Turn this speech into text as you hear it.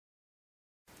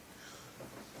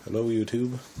Hello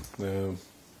YouTube,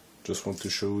 just want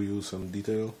to show you some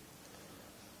detail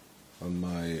on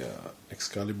my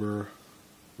Excalibur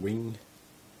wing.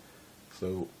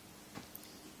 So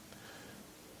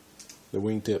the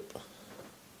wingtip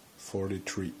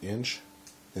 43-inch.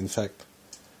 In fact,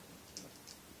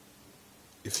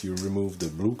 if you remove the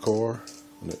blue core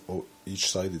on each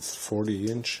side, it's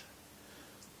 40-inch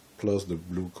plus the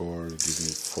blue core gives me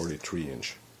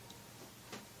 43-inch.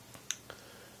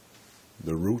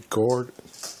 The root cord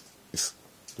is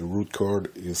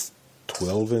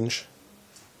 12-inch,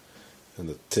 and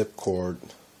the tip cord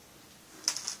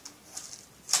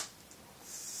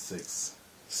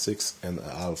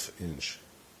 6.5-inch.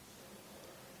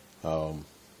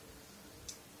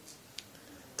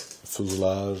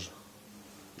 Fuselage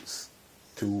is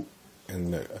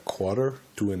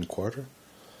 2.25,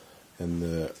 and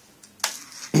the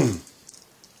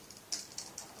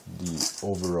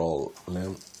overall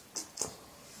length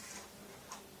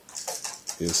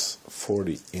is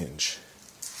 40-inch.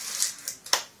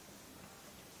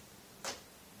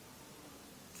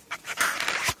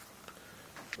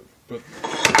 Put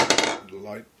the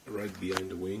light right behind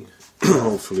the wing.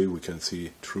 Hopefully we can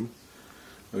see through.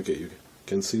 Okay, you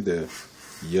can see the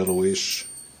yellowish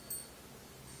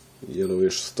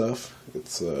stuff.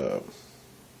 It's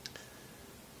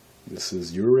this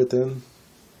is urethane,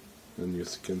 and you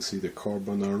can see the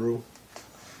carbon arrow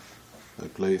I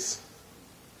place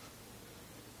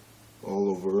all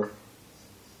over,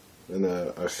 and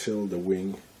I fill the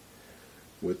wing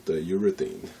with the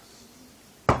urethane.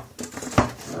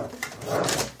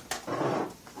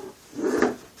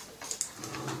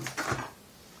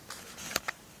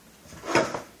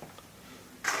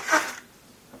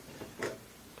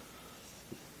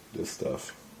 This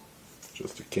stuff,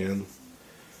 just a can.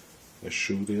 I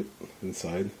shoot it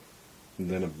inside,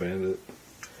 and then I bend it,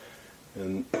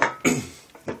 and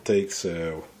it takes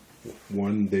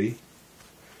 1 day.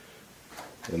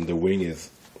 And the wing is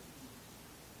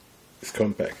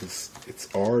compact. It's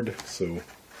hard, so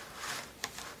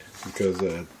because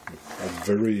at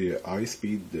very high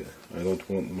speed, I don't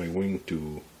want my wing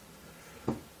to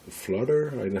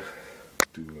flutter.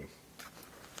 To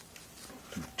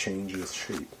change its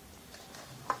shape.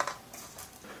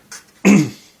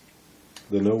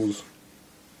 The nose.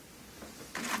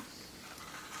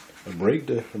 I break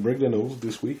the nose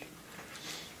this week.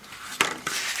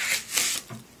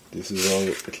 This is how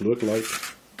it looked like.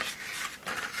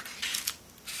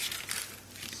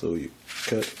 So you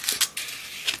cut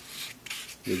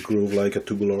the groove like a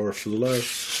tubular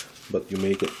fuselage, but you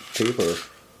make it taper.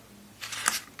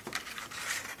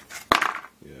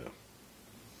 Yeah.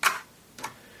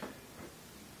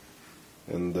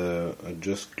 And I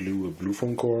just glue a blue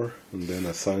foam core, and then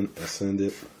I sand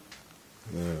it.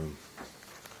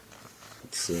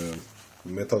 It's a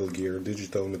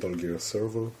digital Metal Gear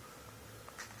servo.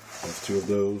 I have 2 of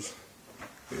those.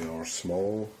 They are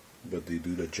small, but they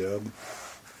do the job.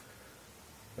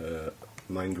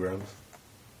 9 grams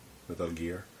Metal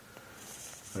Gear.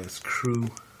 I screw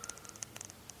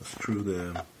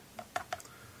the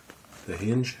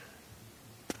hinge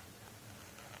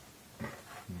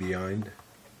behind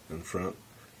and front.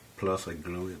 Plus, I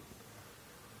glue it,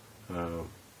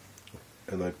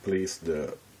 and I place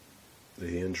the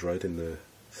hinge right in the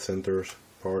center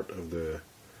part of the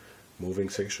moving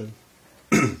section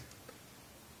to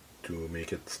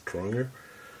make it stronger.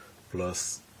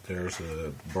 Plus there's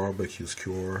a barbecue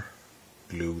skewer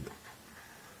glued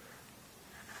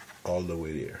all the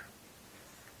way there,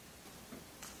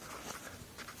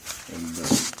 and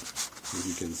as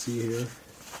you can see here,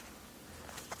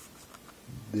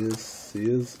 this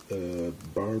is a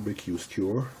barbecue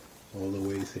skewer all the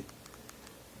way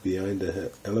behind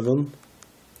the elephant.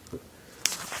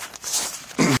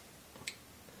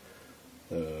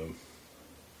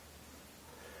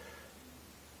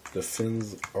 The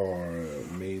fins are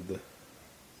made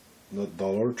not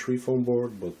Dollar Tree foam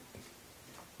board, but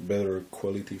better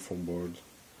quality foam boards.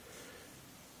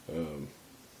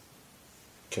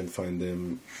 Can find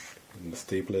them in the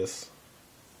Staples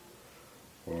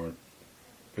or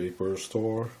paper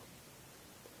store.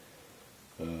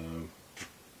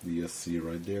 The SC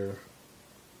right there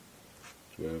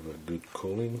to have a good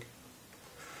cooling.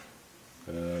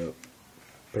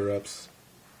 Perhaps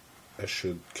I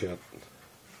should cut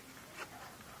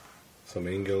some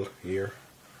angle here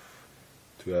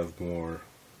to have more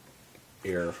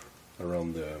air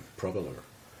around the propeller.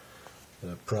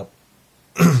 The prop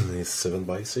is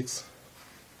 7x6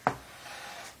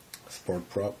 sport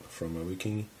prop from a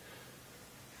Wiki.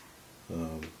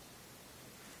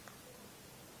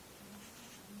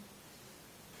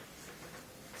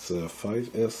 It's a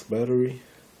 5S battery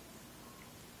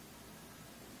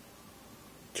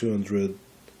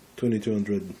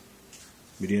 2200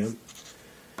 milliamp,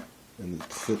 and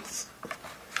it fits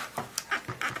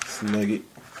snuggy.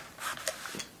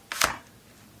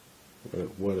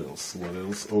 What else?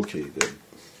 Okay, the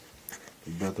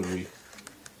battery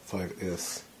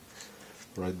 5S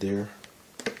right there.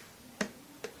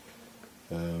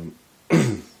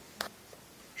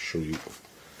 Show you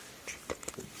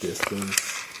the distance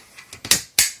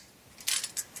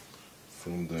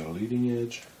from the leading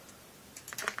edge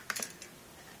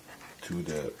to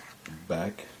the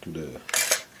back, to the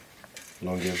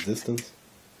longest distance.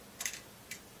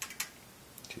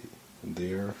 Okay, and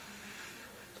there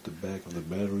to the back of the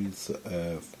battery is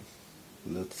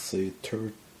let's say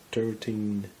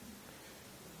 13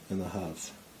 and a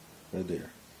half right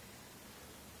there.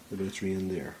 The battery in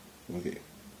there. Okay.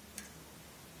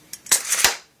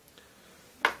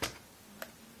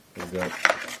 I've got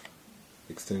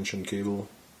extension cable,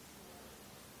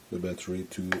 the battery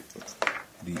to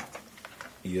the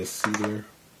ESC there.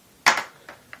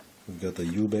 We've got a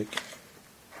UBEC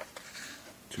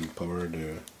to power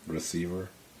the receiver.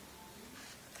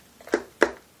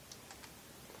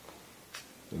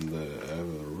 And I have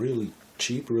a really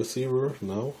cheap receiver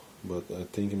now, but I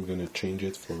think I'm gonna change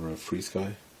it for a Free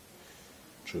Sky,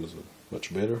 which is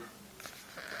much better.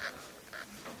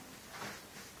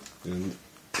 And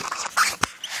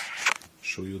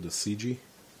show you the CG.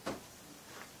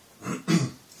 I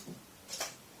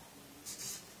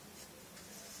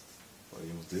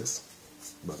use this,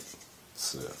 but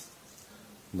it's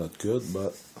not good.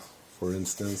 But for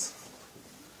instance,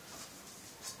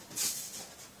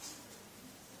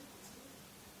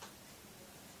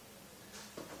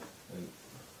 and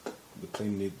the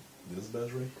plane need this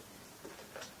battery.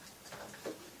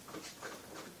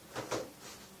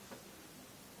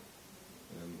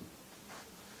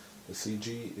 The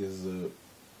CG is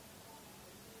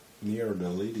near the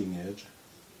leading edge,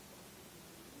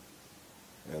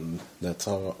 and that's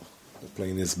how the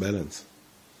plane is balanced.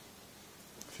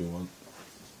 If you want,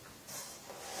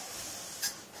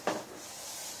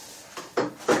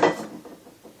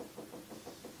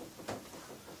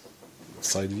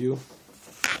 side view.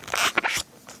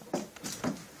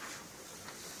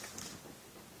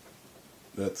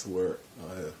 That's where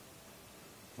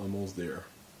almost there.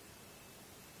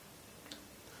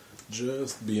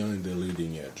 Just behind the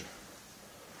leading edge.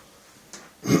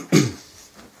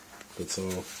 That's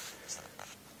all.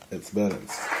 It's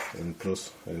balanced, and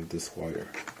plus I have this wire.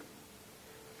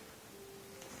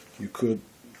 You could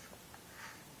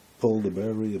pull the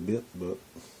battery a bit, but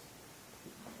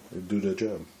it do the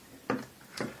job.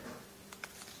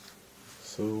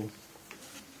 So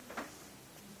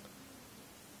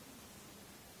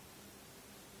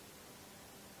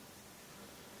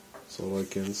that's all I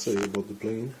can say about the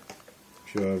plane.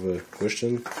 If you have a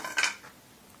question,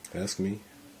 ask me.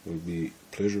 It will be a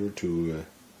pleasure to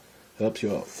help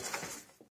you out.